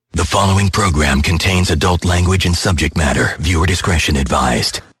following program contains adult language and subject matter. Viewer discretion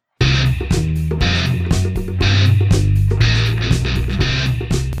advised.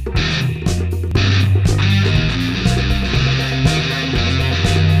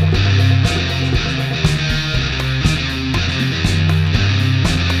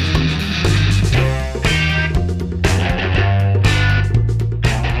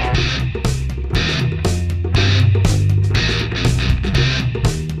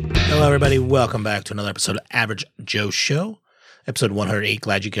 Hello, everybody. Welcome back to another episode of Average Joe Show, episode 108.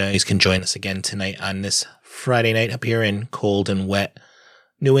 Glad you guys can join us again tonight on this Friday night up here in cold and wet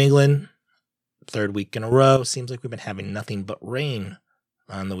New England. Third week in a row. Seems like we've been having nothing but rain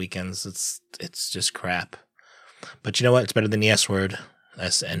on the weekends. It's just crap. But you know what? It's better than the S word.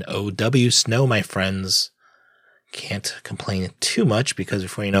 S-N-O-W. Snow, my friends. Can't complain too much because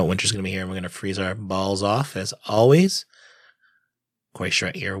before you know it, winter's going to be here and we're going to freeze our balls off as always. Corey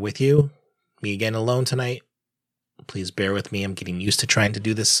Shrett here with you. Me again alone tonight. Please bear with me. I'm getting used to trying to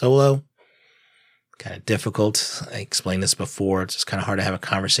do this solo. Kind of difficult. I explained this before. It's just kind of hard to have a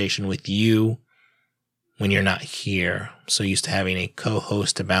conversation with you when you're not here. So used to having a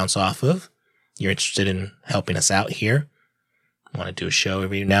co-host to bounce off of. You're interested in helping us out here. Want to do a show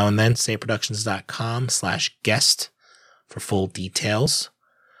every now and then. SaveProductions.com/guest for full details.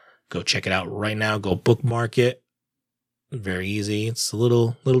 Go check it out right now. Go bookmark it. Very easy. It's the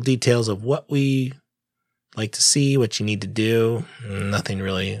little details of what we like to see, what you need to do. Nothing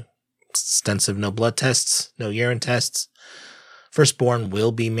really extensive. No blood tests, no urine tests. Firstborn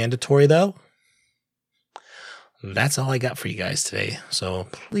will be mandatory, though. That's all I got for you guys today. So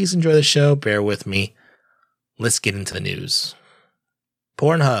please enjoy the show. Bear with me. Let's get into the news.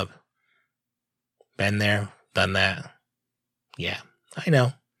 Pornhub. Been there, done that. Yeah, I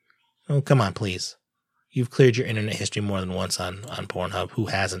know. Oh, come on, please. You've cleared your internet history more than once on Pornhub. Who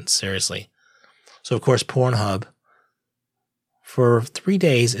hasn't? Seriously. So, of course, Pornhub, for 3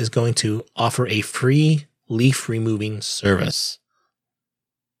 days, is going to offer a free leaf removing service.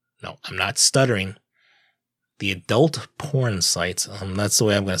 No, I'm not stuttering. The adult porn site, that's the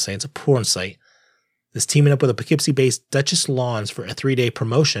way I'm going to say it. It's a porn site, is teaming up with a Poughkeepsie-based Duchess Lawns for a 3-day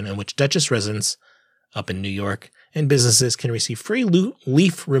promotion in which Duchess residents up in New York and businesses can receive free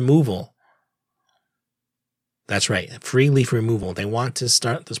leaf removal. That's right, free leaf removal. They want to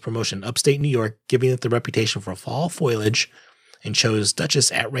start this promotion upstate New York, giving it the reputation for fall foliage, and chose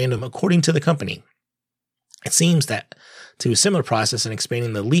Duchess at random according to the company. It seems that to a similar process in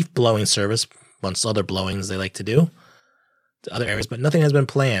expanding the leaf blowing service, amongst other blowings they like to do, to other areas, but nothing has been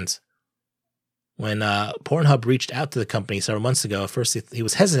planned. When Pornhub reached out to the company several months ago, at first he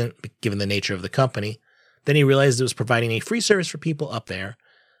was hesitant given the nature of the company. Then he realized it was providing a free service for people up there.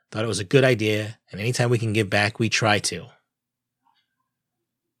 Thought it was a good idea, and anytime we can give back, we try to.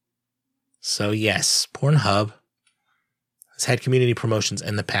 So yes, Pornhub has had community promotions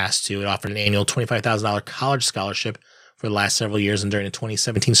in the past too. It offered an annual $25,000 college scholarship for the last several years, and during a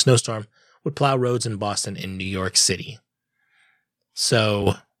 2017 snowstorm, would plow roads in Boston and New York City.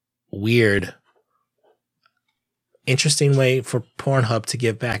 So, weird. Interesting way for Pornhub to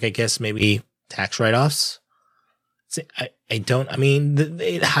give back, I guess maybe tax write-offs.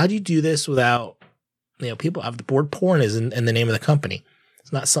 How do you do this without, people have the word porn is in the name of the company.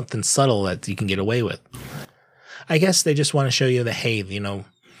 It's not something subtle that you can get away with. I guess they just want to show you that, hey,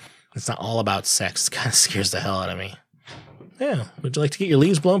 it's not all about sex. It kind of scares the hell out of me. Yeah. Would you like to get your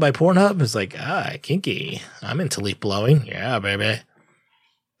leaves blown by Pornhub? It's like, kinky. I'm into leaf blowing. Yeah, baby.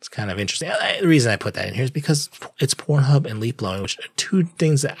 It's kind of interesting. The reason I put that in here is because it's Pornhub and leaf blowing, which are two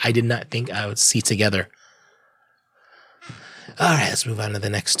things that I did not think I would see together. All right, let's move on to the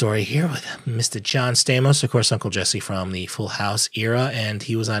next story here with Mr. John Stamos, of course, Uncle Jesse from the Full House era, and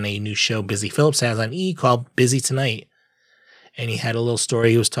he was on a new show Busy Phillips has on E! Called Busy Tonight, and he had a little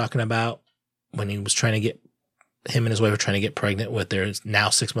story he was talking about when he was trying to get, him and his wife were trying to get pregnant with their now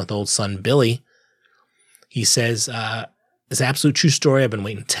 6-month-old son, Billy. He says, it's an absolute true story. I've been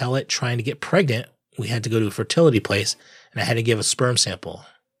waiting to tell it. Trying to get pregnant, we had to go to a fertility place, and I had to give a sperm sample.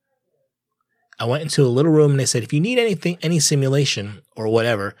 I went into a little room and they said, if you need anything, any simulation or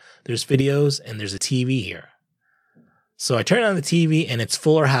whatever, there's videos and there's a TV here. So I turn on the TV and it's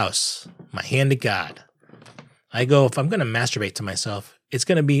Fuller House, my hand to God. I go, if I'm going to masturbate to myself, it's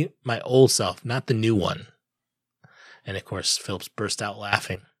going to be my old self, not the new one. And of course, Phillips burst out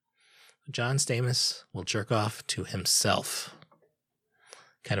laughing. John Stamos will jerk off to himself.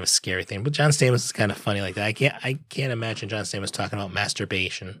 Kind of a scary thing. But John Stamos is kind of funny like that. I can't imagine John Stamos talking about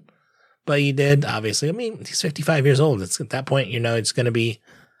masturbation. But he did, obviously. I mean, he's 55 years old. It's at that point, it's going to be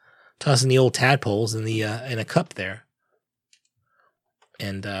tossing the old tadpoles in a cup there.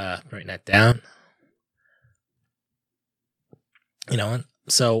 and writing that down.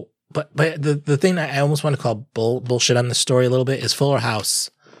 So, but the thing I almost want to call bullshit on the story a little bit is Fuller House.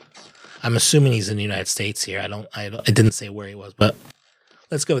 I'm assuming he's in the United States here. I didn't say where he was, but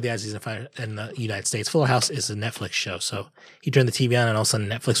let's go with the odds he's in the United States. Fuller House is a Netflix show, so he turned the TV on, and all of a sudden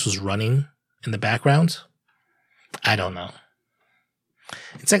Netflix was running in the background. I don't know.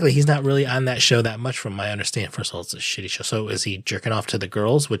 Exactly, he's not really on that show that much, from my understanding. First of all, it's a shitty show. So is he jerking off to the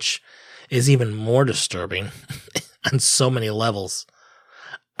girls, which is even more disturbing on so many levels?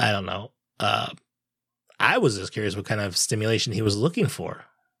 I don't know. I was just curious what kind of stimulation he was looking for.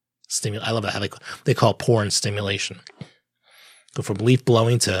 I love that how they call porn stimulation. Go from leaf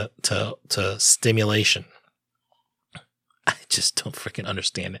blowing to stimulation. I just don't freaking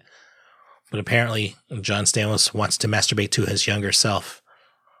understand it. But apparently, John Stamos wants to masturbate to his younger self.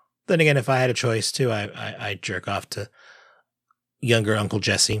 Then again, if I had a choice too, I'd jerk off to younger Uncle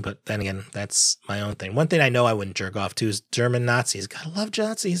Jesse. But then again, that's my own thing. One thing I know I wouldn't jerk off to is German Nazis. Gotta love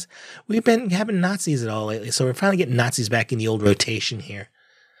Nazis. We've been having Nazis at all lately, so we're finally getting Nazis back in the old rotation here.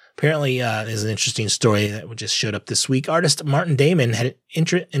 Apparently, there's an interesting story that just showed up this week. Artist Martin Damon had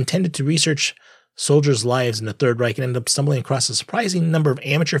intended to research soldiers' lives in the Third Reich and ended up stumbling across a surprising number of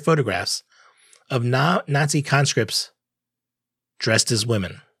amateur photographs of Nazi conscripts dressed as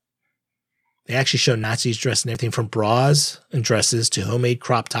women. They actually show Nazis dressed in everything from bras and dresses to homemade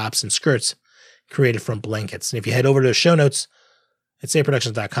crop tops and skirts created from blankets. And if you head over to the show notes at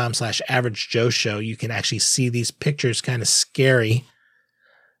sayproductions.com/averagejoeshow, you can actually see these pictures. Kind of scary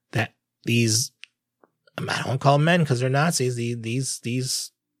that these, I don't want to call them men because they're Nazis,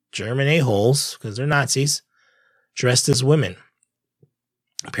 these German a-holes, because they're Nazis, dressed as women.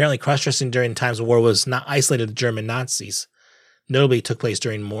 Apparently, cross-dressing during times of war was not isolated to German Nazis. Notably, it took place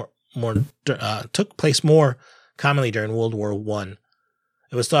more commonly during World War I.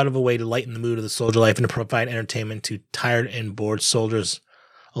 It was thought of a way to lighten the mood of the soldier life and to provide entertainment to tired and bored soldiers.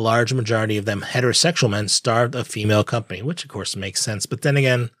 A large majority of them heterosexual men starved of female company, which of course makes sense. But then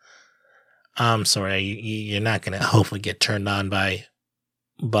again, I'm sorry, you're not going to hopefully get turned on by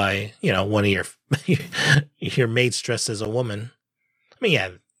one of your mates dressed as a woman. I mean, yeah,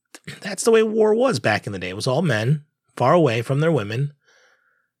 that's the way war was back in the day. It was all men, far away from their women,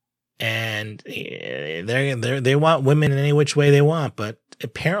 and they want women in any which way they want. But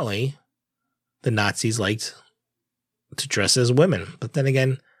apparently, the Nazis liked to dress as women. But then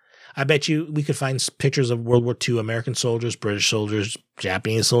again, I bet you we could find pictures of World War II American soldiers, British soldiers,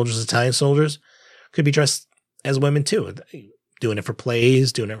 Japanese soldiers, Italian soldiers could be dressed as women too, doing it for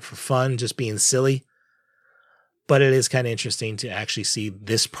plays, doing it for fun, just being silly. But it is kind of interesting to actually see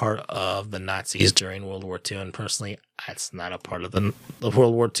this part of the Nazis during World War II. And personally, that's not a part of the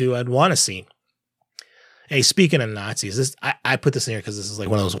World War II I'd want to see. Hey, speaking of Nazis, I put this in here because this is like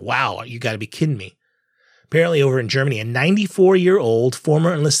one of those, wow, you got to be kidding me. Apparently over in Germany, a 94-year-old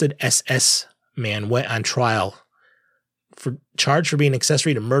former enlisted SS man went on trial charged for being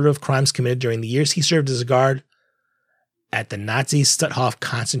accessory to murder of crimes committed during the years he served as a guard at the Nazi Stutthof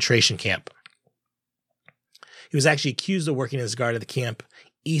concentration camp. He was actually accused of working as a guard at the camp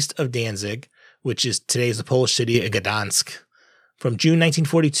east of Danzig, which is today's the Polish city of Gdansk, from June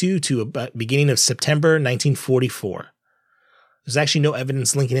 1942 to about beginning of September 1944. There's actually no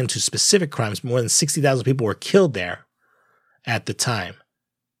evidence linking him to specific crimes. More than 60,000 people were killed there at the time.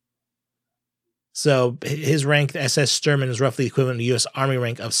 So his rank, SS Sturman, is roughly equivalent to the U.S. Army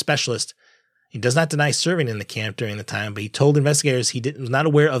rank of specialist. He does not deny serving in the camp during the time, but he told investigators he was not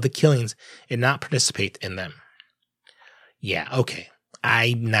aware of the killings and not participate in them. Yeah, okay.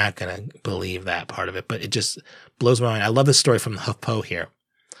 I'm not going to believe that part of it, but it just blows my mind. I love this story from HuffPo here.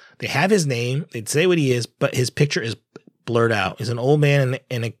 They have his name, they'd say what he is, but his picture is blurred out. He's an old man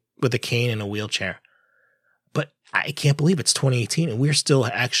with a cane and a wheelchair. But I can't believe it's 2018 and we're still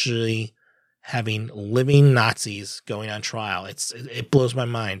actually having living Nazis going on trial. It blows my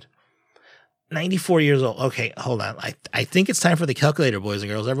mind. 94 years old. Okay, hold on. I think it's time for the calculator, boys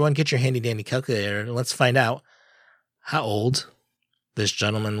and girls. Everyone get your handy dandy calculator and let's find out how old this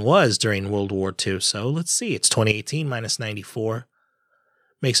gentleman was during World War II. So let's see. It's 2018 minus 94.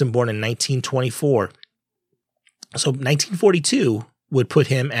 Makes him born in 1924. So 1942 would put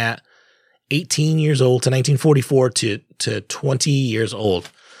him at 18 years old to 1944 to 20 years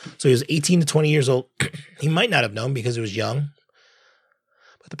old. So he was 18 to 20 years old. He might not have known because he was young.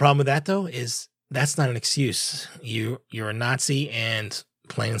 But the problem with that, though, is that's not an excuse. You're a Nazi, and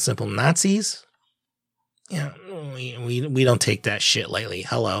plain and simple Nazis, we don't take that shit lightly.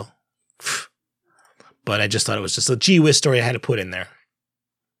 Hello. But I just thought it was just a gee whiz story I had to put in there.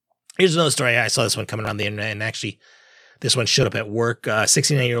 Here's another story. I saw this one coming on the internet, and actually This one showed up at work. A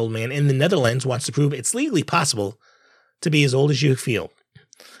 69-year-old man in the Netherlands wants to prove it's legally possible to be as old as you feel.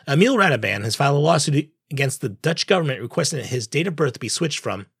 Emil Radeban has filed a lawsuit against the Dutch government requesting that his date of birth be switched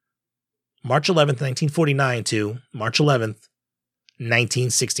from March 11th, 1949 to March 11th,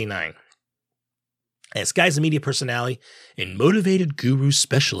 1969. And this guy's a media personality and motivated guru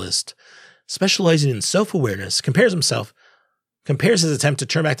specialist, specializing in self-awareness, compares his attempt to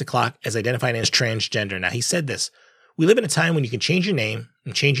turn back the clock as identifying as transgender. Now, he said this: "We live in a time when you can change your name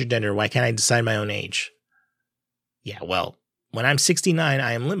and change your gender. Why can't I decide my own age?" Yeah, well, when I'm 69,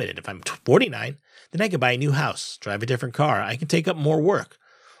 I am limited. If I'm 49, then I can buy a new house, drive a different car. I can take up more work.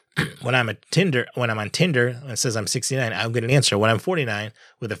 When I'm on Tinder and it says I'm 69, I'll get an answer. When I'm 49,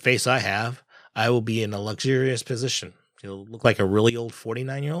 with the face I have, I will be in a luxurious position. You'll look like a really old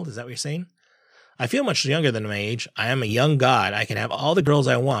 49-year-old. Is that what you're saying? I feel much younger than my age. I am a young god. I can have all the girls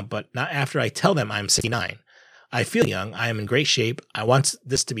I want, but not after I tell them I'm 69. I feel young. I am in great shape. I want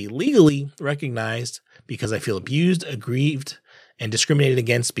this to be legally recognized because I feel abused, aggrieved, and discriminated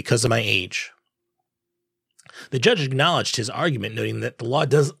against because of my age. The judge acknowledged his argument, noting that the law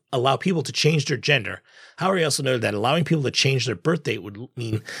does allow people to change their gender. However, he also noted that allowing people to change their birth date would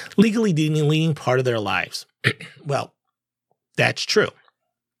mean legally deleting part of their lives. Well, that's true.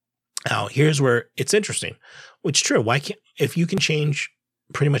 Now, here's where it's interesting. It's true. Why can't, if you can change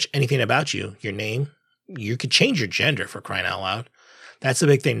pretty much anything about you, your name, you could change your gender, for crying out loud. That's the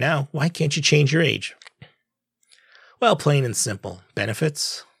big thing now. Why can't you change your age? Well, plain and simple.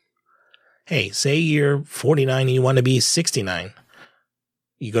 Benefits. Hey, say you're 49 and you want to be 69.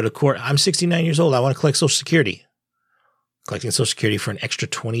 You go to court. I'm 69 years old. I want to collect Social Security. Collecting Social Security for an extra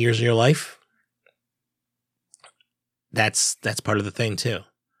 20 years of your life. That's part of the thing too.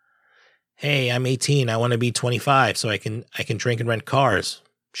 Hey, I'm 18. I want to be 25 so I can drink and rent cars.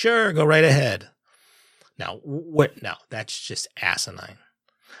 Sure, go right ahead. Now, what? No, that's just asinine.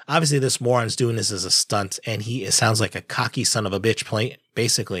 Obviously, this moron's doing this as a stunt, and he sounds like a cocky son of a bitch,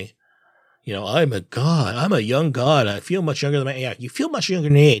 basically. You know, I'm a god. I'm a young god. I feel much younger than my age. Yeah, you feel much younger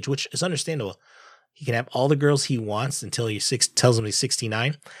than age, which is understandable. He can have all the girls he wants until he tells him he's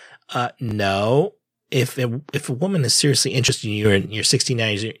 69. No. If a woman is seriously interested in you and you're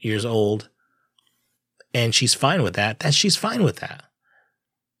 69 years old and she's fine with that, she's fine with that.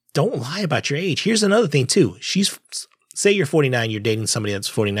 Don't lie about your age. Here's another thing too. Say you're 49, you're dating somebody that's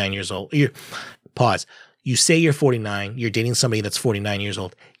 49 years old. Pause. You say you're 49, you're dating somebody that's 49 years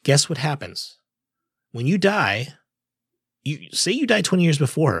old. Guess what happens? When you die, you die 20 years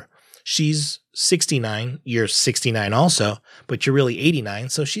before her. She's 69, you're 69 also, but you're really 89,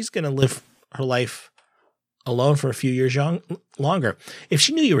 so she's going to live her life alone for a few years longer. If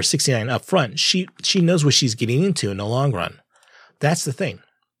she knew you were 69 up front, she knows what she's getting into in the long run. That's the thing.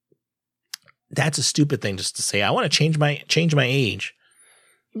 That's a stupid thing just to say, I want to change my age.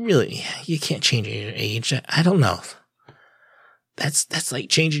 Really, you can't change your age. I don't know. That's like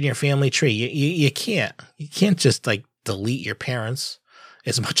changing your family tree. You can't. You can't just like delete your parents,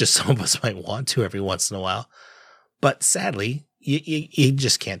 as much as some of us might want to every once in a while. But sadly, you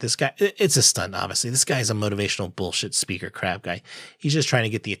just can't. This guy, it's a stunt, obviously. This guy's a motivational bullshit speaker crap guy. He's just trying to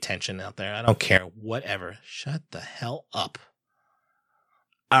get the attention out there. I don't care. Whatever. Shut the hell up.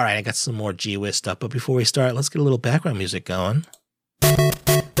 All right, I got some more Gee Whiz stuff. But before we start, let's get a little background music going.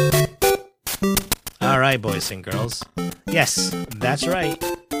 All right, boys and girls. Yes, that's right.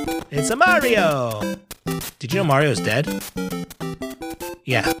 It's a Mario. Did you know Mario is dead?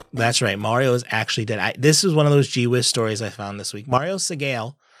 Yeah, that's right. Mario is actually dead. This is one of those Gee Whiz stories I found this week. Mario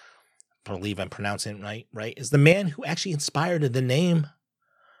Segale, I believe I'm pronouncing it right, is the man who actually inspired the name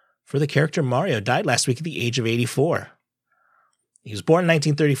for the character Mario. Died last week at the age of 84. He was born in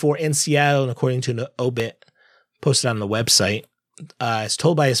 1934 in Seattle, and according to an obit posted on the website, as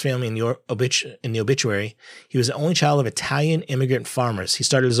told by his family in the obituary, he was the only child of Italian immigrant farmers. He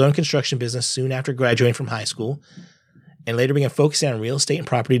started his own construction business soon after graduating from high school, and later began focusing on real estate and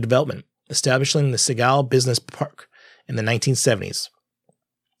property development, establishing the Segale Business Park in the 1970s.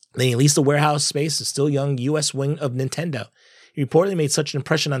 Then he leased a warehouse space, a still young U.S. wing of Nintendo. He reportedly made such an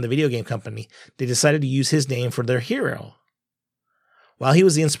impression on the video game company, they decided to use his name for their hero. While he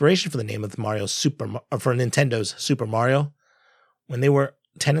was the inspiration for the name of for Nintendo's Super Mario, when they were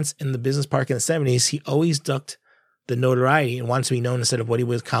tenants in the business park in the 70s, he always ducked the notoriety and wanted to be known instead of what he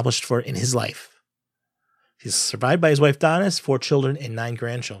was accomplished for in his life. He's survived by his wife Donna, 4 children, and 9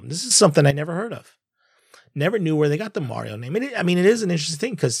 grandchildren. This is something I never heard of. Never knew where they got the Mario name. It is an interesting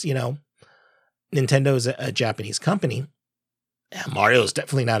thing because, Nintendo is a Japanese company. Mario is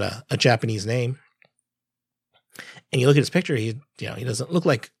definitely not a Japanese name. And you look at his picture, he doesn't look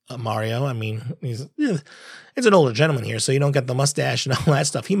like a Mario. I mean, It's an older gentleman here, so you don't get the mustache and all that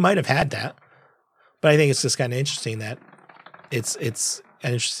stuff. He might have had that, but I think it's just kind of interesting that it's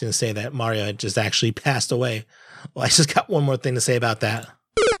interesting to say that Mario had just actually passed away. Well, I just got one more thing to say about that.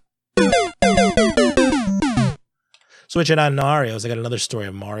 Switching on Mario's, I got another story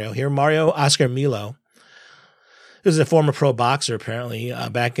of Mario here. Mario Oscar Milo. This is a former pro boxer, apparently.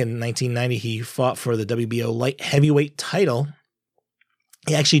 Back in 1990, he fought for the WBO light heavyweight title.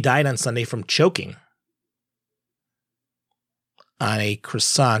 He actually died on Sunday from choking on a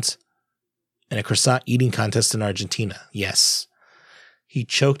croissant in a croissant eating contest in Argentina. Yes. He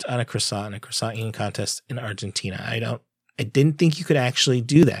choked on a croissant in a croissant eating contest in Argentina. I didn't think you could actually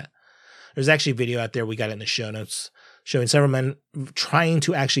do that. There's actually a video out there, we got it in the show notes, showing several men trying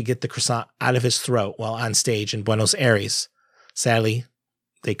to actually get the croissant out of his throat while on stage in Buenos Aires. Sadly,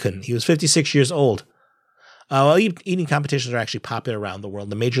 they couldn't. He was 56 years old. Eating competitions are actually popular around the world.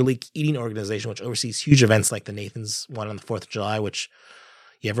 The Major League Eating Organization, which oversees huge events like the Nathan's one on the 4th of July, which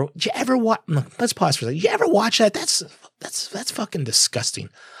did you ever watch? Let's pause for a second. Did you ever watch that? That's fucking disgusting.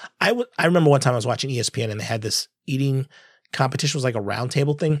 I remember one time I was watching ESPN and they had this eating competition. It was like a round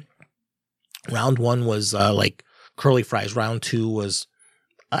table thing. Round 1 was like curly fries. Round 2 was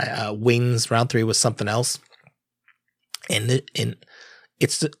wings. Round 3 was something else. And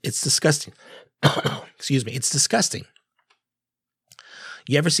it's disgusting. Excuse me. It's disgusting.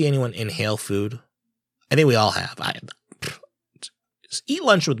 You ever see anyone inhale food? I think we all have. Just eat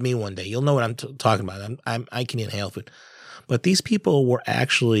lunch with me one day. You'll know what I'm talking about. I can inhale food. But these people were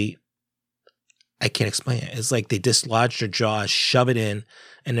actually, I can't explain it. It's like they dislodge their jaws, shove it in,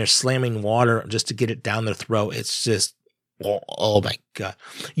 and they're slamming water just to get it down their throat. It's just, oh my God.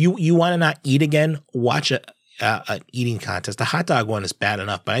 You want to not eat again? Watch an eating contest. The hot dog one is bad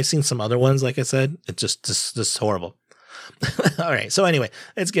enough, but I've seen some other ones, like I said, it's just horrible. All right. So anyway,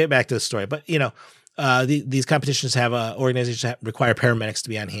 let's get back to the story. But, these competitions have organizations that require paramedics to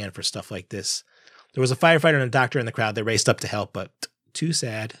be on hand for stuff like this. There was a firefighter and a doctor in the crowd that raced up to help, but too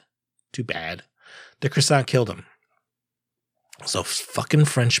sad, too bad. The croissant killed him. So fucking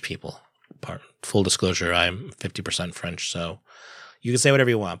French people. Full disclosure, I'm 50% French, so you can say whatever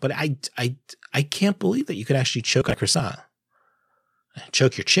you want. But I can't believe that you could actually choke on a croissant.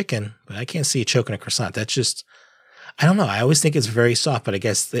 Choke your chicken, but I can't see you choking a croissant. That's just, I don't know. I always think it's very soft, but I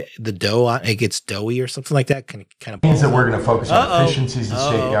guess the dough on it gets doughy or something like that. Kind of means that we're going to focus on efficiencies of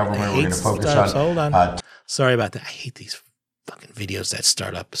state government. We're going to focus startups. Hold on. Sorry about that. I hate these fucking videos that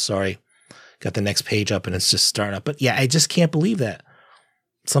start up. Sorry. Got the next page up and it's just starting up. But yeah, I just can't believe that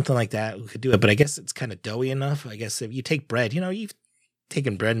something like that we could do it. But I guess it's kind of doughy enough. I guess if you take bread, you've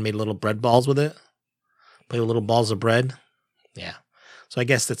taken bread and made little bread balls with it. Play with little balls of bread. Yeah. So I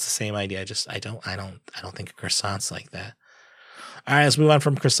guess that's the same idea. I don't think of croissants like that. All right, let's move on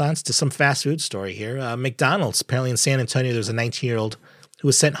from croissants to some fast food story here. McDonald's, apparently in San Antonio, there's a 19-year-old who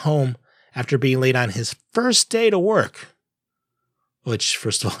was sent home after being late on his first day to work, which,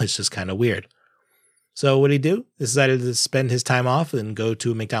 first of all, is just kind of weird. So what did he do? He decided to spend his time off and go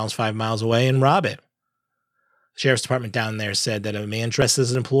to a McDonald's 5 miles away and rob it. The sheriff's department down there said that a man dressed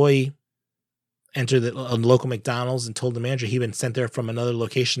as an employee entered a local McDonald's and told the manager he'd been sent there from another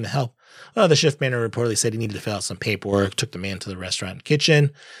location to help. Well, the shift manager reportedly said he needed to fill out some paperwork, took the man to the restaurant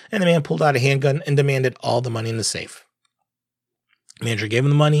kitchen, and the man pulled out a handgun and demanded all the money in the safe. The manager gave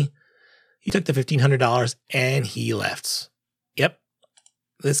him the money. He took the $1,500 and he left. Yep,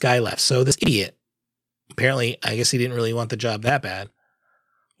 this guy left. So this idiot, apparently, I guess he didn't really want the job that bad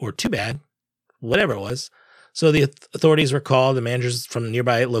or too bad, whatever it was. So the authorities were called. The managers from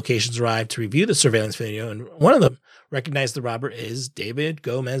nearby locations arrived to review the surveillance video, and one of them recognized the robber is David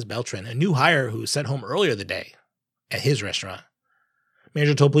Gomez Beltran, a new hire who was sent home earlier the day at his restaurant.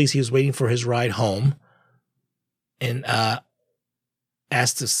 Manager told police he was waiting for his ride home and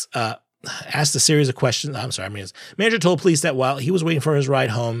asked a series of questions. Manager told police that while he was waiting for his ride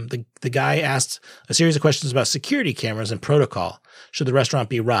home, the guy asked a series of questions about security cameras and protocol should the restaurant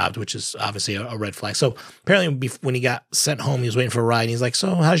be robbed, which is obviously a red flag. So apparently when he got sent home, he was waiting for a ride. And he's like,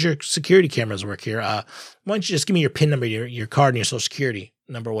 so how's your security cameras work here? Why don't you just give me your PIN number, your card, and your social security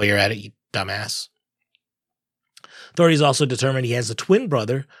number while you're at it, you dumbass. Authorities also determined he has a twin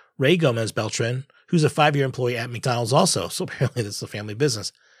brother, Ray Gomez Beltran, who's a 5-year employee at McDonald's also. So apparently this is a family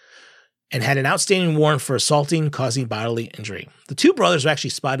business. And had an outstanding warrant for assaulting, causing bodily injury. The two brothers were actually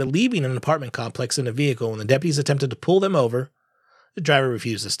spotted leaving an apartment complex in a vehicle when the deputies attempted to pull them over. The driver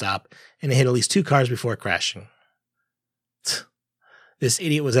refused to stop, and they hit at least 2 cars before crashing. This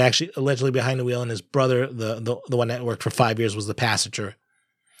idiot was actually allegedly behind the wheel, and his brother, the one that worked for 5 years, was the passenger.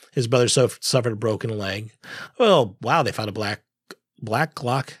 His brother suffered a broken leg. Well, wow, they found a black Black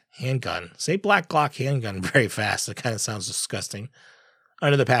Glock handgun. Say Black Glock handgun very fast. It kind of sounds disgusting.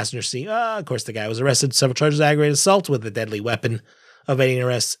 Under the passenger seat. Of course, the guy was arrested. Several charges of aggravated assault with a deadly weapon, evading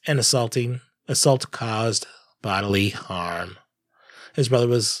arrest, and assault caused bodily harm. His brother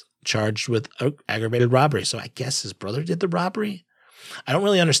was charged with aggravated robbery. So I guess his brother did the robbery? I don't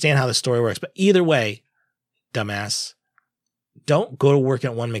really understand how this story works, but either way, dumbass, don't go to work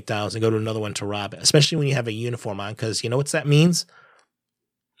at one McDonald's and go to another one to rob it, especially when you have a uniform on, because you know what that means?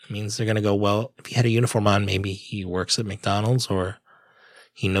 It means they're going to go, well, if he had a uniform on, maybe he works at McDonald's or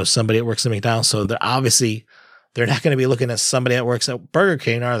he knows somebody that works at McDonald's. So they're not going to be looking at somebody that works at Burger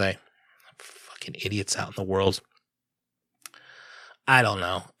King, are they? Fucking idiots out in the world. I don't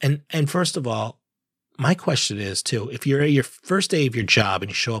know. And first of all, my question is too, if you're at your first day of your job and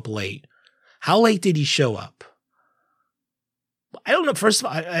you show up late, how late did he show up? I don't know. First of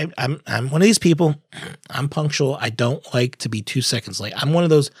all, I'm one of these people. I'm punctual. I don't like to be 2 seconds late. I'm one of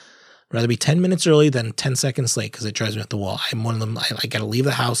those, rather be 10 minutes early than 10 seconds late because it drives me up the wall. I'm one of them. I got to leave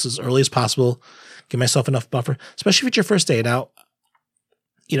the house as early as possible, give myself enough buffer, especially if it's your first day. Now,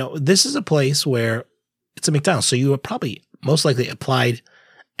 you know, this is a place where it's a McDonald's. So you were probably most likely applied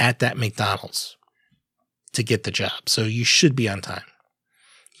at that McDonald's to get the job. So you should be on time.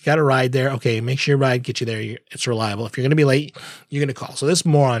 You got a ride there. Okay, make sure your ride gets you there. It's reliable. If you're going to be late, you're going to call. So this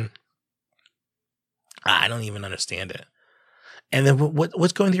moron, I don't even understand it. And then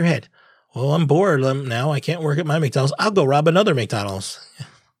what's going through your head? Well, I'm bored now. I can't work at my McDonald's. I'll go rob another McDonald's.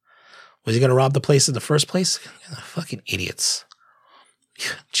 Was he going to rob the place in the first place? Fucking idiots.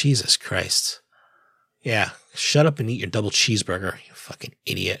 Jesus Christ. Yeah, shut up and eat your double cheeseburger, you fucking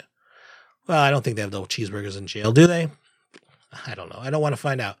idiot. Well, I don't think they have double cheeseburgers in jail, do they? I don't know. I don't want to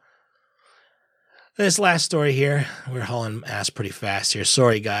find out. This last story here, we're hauling ass pretty fast here.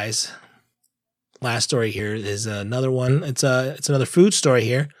 Sorry, guys. Last story here is another one. It's another food story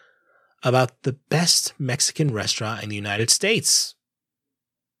here about the best Mexican restaurant in the United States.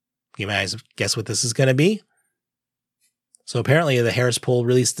 You guys guess what this is going to be? So apparently the Harris poll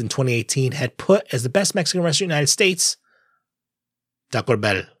released in 2018 had put as the best Mexican restaurant in the United States, Taco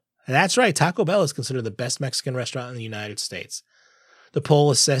Bell. And that's right. Taco Bell is considered the best Mexican restaurant in the United States. The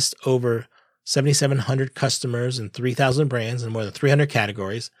poll assessed over 7,700 customers and 3,000 brands in more than 300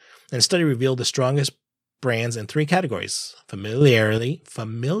 categories. And the study revealed the strongest brands in 3 categories. Familiarity.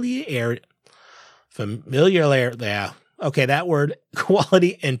 Yeah. Okay, that word,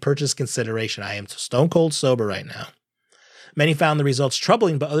 quality and purchase consideration. I am stone cold sober right now. Many found the results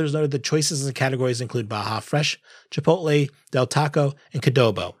troubling, but others noted the choices in the categories include Baja Fresh, Chipotle, Del Taco, and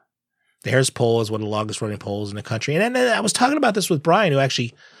Cadobo. The Harris poll is one of the longest running polls in the country. And then I was talking about this with Brian, who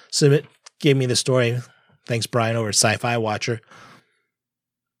actually gave me the story. Thanks, Brian, over at Sci-Fi Watcher.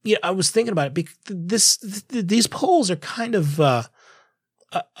 Yeah, I was thinking about it because these polls are kind of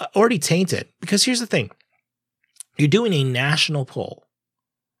already tainted. Because here's the thing. You're doing a national poll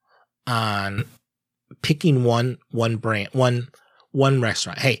on picking one brand, one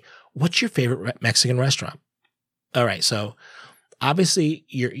restaurant. Hey, what's your favorite Mexican restaurant? All right, so obviously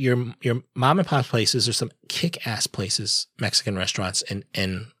your mom and pop places are some kick-ass places, Mexican restaurants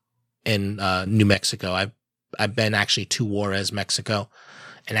in New Mexico. I've been actually to Juarez, Mexico,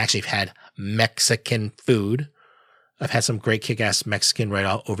 and actually have had Mexican food. I've had some great kick-ass Mexican right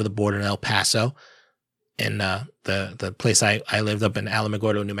out over the border in El Paso, and the place I lived up in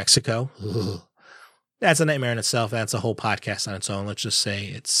Alamogordo, New Mexico. Ugh. That's a nightmare in itself. That's a whole podcast on its own. Let's just say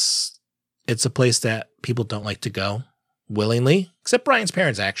it's a place that people don't like to go willingly, except Brian's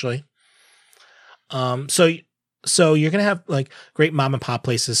parents, actually. So you're going to have like great mom and pop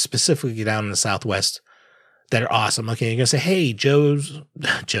places specifically down in the Southwest that are awesome. Okay. You're going to say, hey, Joe's,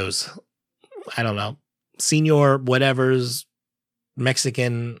 I don't know, Senor whatever's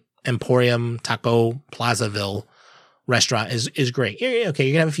Mexican Emporium Taco Plazaville restaurant is great. Okay,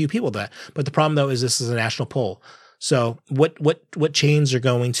 you're gonna have a few people that, but the problem though is this is a national poll. So what chains are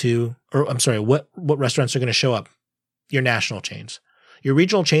going to, or I'm sorry, what restaurants are going to show up? Your national chains. Your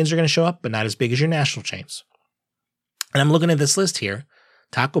regional chains are going to show up, but not as big as your national chains. And I'm looking at this list here: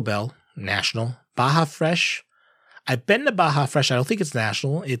 Taco Bell, national; Baja Fresh. I've been to Baja Fresh. I don't think it's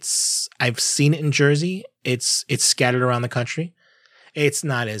national. I've seen it in Jersey. It's scattered around the country. It's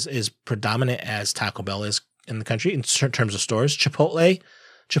not as predominant as Taco Bell is in the country in terms of stores. Chipotle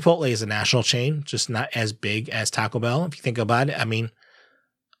is a national chain, just not as big as Taco Bell. If you think about it, I mean,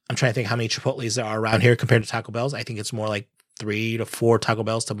 I'm trying to think how many Chipotles there are around here compared to Taco Bells. I think it's more like 3 to 4 Taco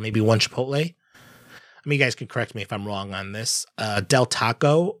Bells to maybe 1 Chipotle. I mean, you guys can correct me if I'm wrong on this. Del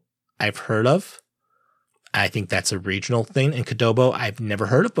Taco, I've heard of. I think that's a regional thing. And Cadobo, I've never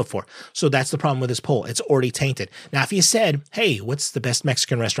heard of before. So that's the problem with this poll. It's already tainted. Now, if you said, hey, what's the best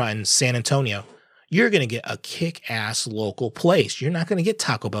Mexican restaurant in San Antonio? You're going to get a kick-ass local place. You're not going to get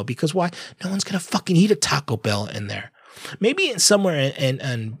Taco Bell because why? No one's going to fucking eat a Taco Bell in there. Maybe somewhere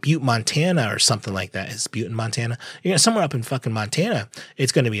in Butte, Montana or something like that. Is Butte in Montana? You're somewhere up in fucking Montana.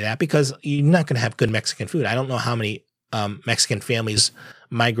 It's going to be that because you're not going to have good Mexican food. I don't know how many Mexican families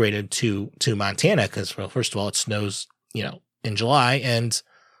migrated to Montana because, well, first of all, it snows, in July and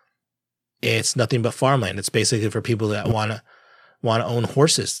it's nothing but farmland. It's basically for people that want to own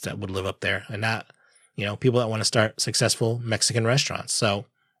horses that would live up there and not, people that want to start successful Mexican restaurants. So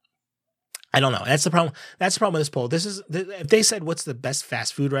I don't know. That's the problem. That's the problem with this poll. If they said, what's the best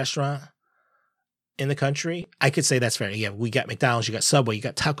fast food restaurant in the country? I could say that's fair. Yeah, we got McDonald's, you got Subway, you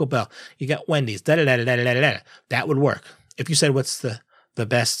got Taco Bell, you got Wendy's, That would work. If you said, what's the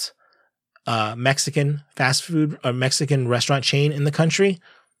best Mexican fast food or Mexican restaurant chain in the country?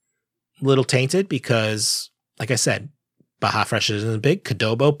 Little tainted because, like I said, Baja Fresh isn't big.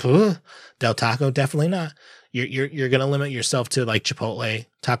 Cadobo, Del Taco, definitely not. You're gonna limit yourself to like Chipotle,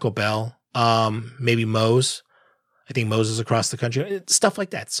 Taco Bell, maybe Moe's. I think Moe's is across the country, stuff like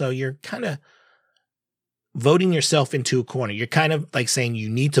that. So you're kind of voting yourself into a corner. You're kind of like saying you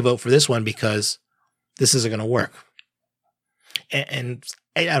need to vote for this one because this isn't gonna work. And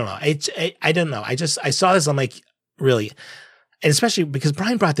I don't know. I don't know. I saw this. I'm like, really. And especially because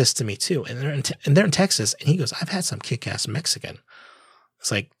Brian brought this to me too, and they're in Texas, and he goes, "I've had some kick-ass Mexican."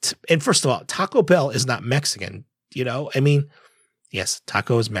 It's like, and first of all, Taco Bell is not Mexican, I mean, yes,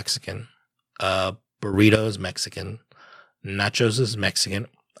 taco is Mexican, burrito is Mexican, nachos is Mexican.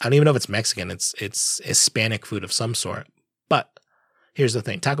 I don't even know if it's Mexican. It's Hispanic food of some sort. But here's the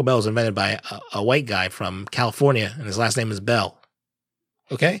thing: Taco Bell was invented by a white guy from California, and his last name is Bell.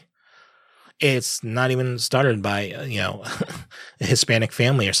 Okay. It's not even started by, a Hispanic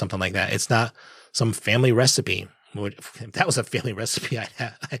family or something like that. It's not some family recipe. If that was a family recipe, I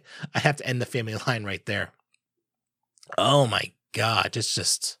have to end the family line right there. Oh my God. It's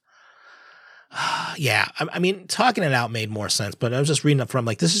just, yeah. I mean, talking it out made more sense, but I was just reading up from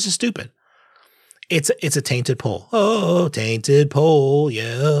like, this is just stupid. It's a tainted poll. Oh, tainted poll.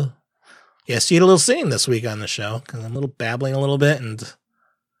 Yeah. Yes. You had a little singing this week on the show because I'm a little babbling a little bit and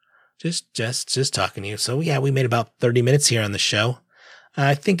just talking to you. So yeah, we made about 30 minutes here on the show.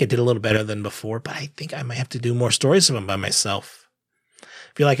 I think I did a little better than before, but I think I might have to do more stories of them by myself. I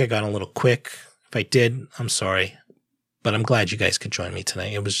feel like I got a little quick. If I did, I'm sorry, but I'm glad you guys could join me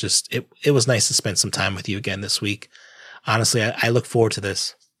tonight. It was just, it was nice to spend some time with you again this week. Honestly, I look forward to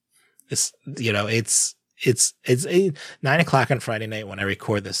this. It's 9:00 on Friday night when I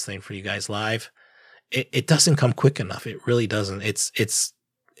record this thing for you guys live. It doesn't come quick enough. It really doesn't. It's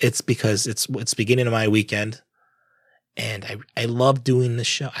because it's beginning of my weekend, and I love doing this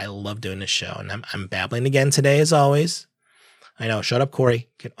show. And I'm babbling again today as always. I know. Shut up, Corey.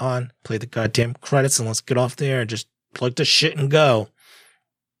 Get on, play the goddamn credits, and let's get off there and just plug the shit and go.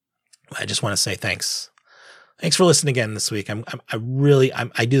 I just want to say thanks. Thanks for listening again this week. I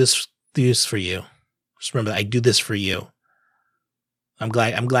do this for you. Just remember that I do this for you. I'm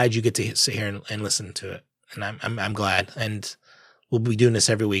glad you get to sit here and listen to it, and I'm glad. And we'll be doing this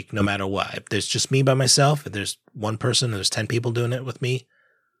every week, no matter what. If there's just me by myself, if there's one person, there's 10 people doing it with me,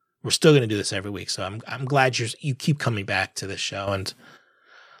 we're still going to do this every week. So I'm glad you keep coming back to this show, and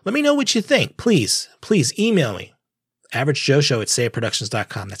let me know what you think. Please email me.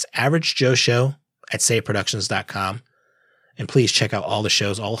 AverageJoeShow@SayItProductions.com. That's AverageJoeShow@SayItProductions.com. And please check out all the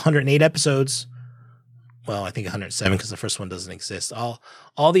shows, all 108 episodes. Well, I think 107 because the first one doesn't exist. All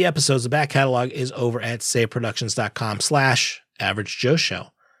the episodes, the back catalog is over at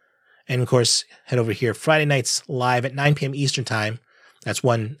SayItProductions.com/AverageJoeShow. And of course, head over here Friday nights live at 9 p.m. Eastern time. That's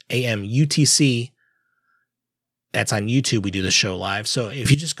 1 a.m. UTC. That's on YouTube. We do the show live. So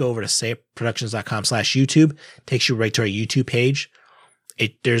if you just go over to SayItProductions.com/YouTube, takes you right to our YouTube page.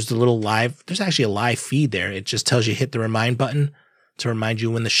 There's actually a live feed there. It just tells you hit the remind button to remind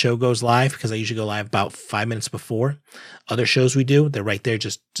you when the show goes live, because I usually go live about 5 minutes before. Other shows we do, they're right there.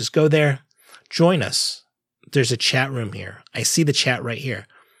 Just go there. Join us. There's a chat room here. I see the chat right here.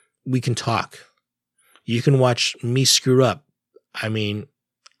 We can talk. You can watch me screw up. I mean,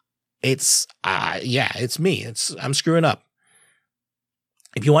 it's me. I'm screwing up.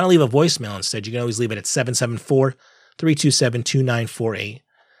 If you want to leave a voicemail instead, you can always leave it at 774-327-2948.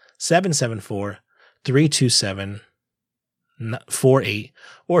 774-327-2948.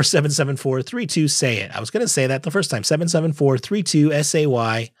 Or 774-32-SAY-IT. I was going to say that the first time.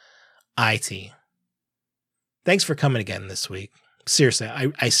 774-32-SAYIT. Thanks for coming again this week. Seriously,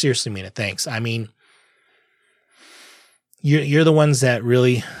 I seriously mean it. Thanks. I mean, you're the ones that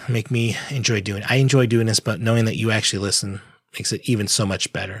really make me enjoy doing it. I enjoy doing this, but knowing that you actually listen makes it even so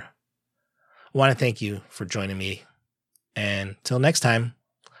much better. I want to thank you for joining me. And till next time,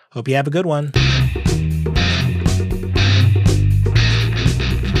 hope you have a good one.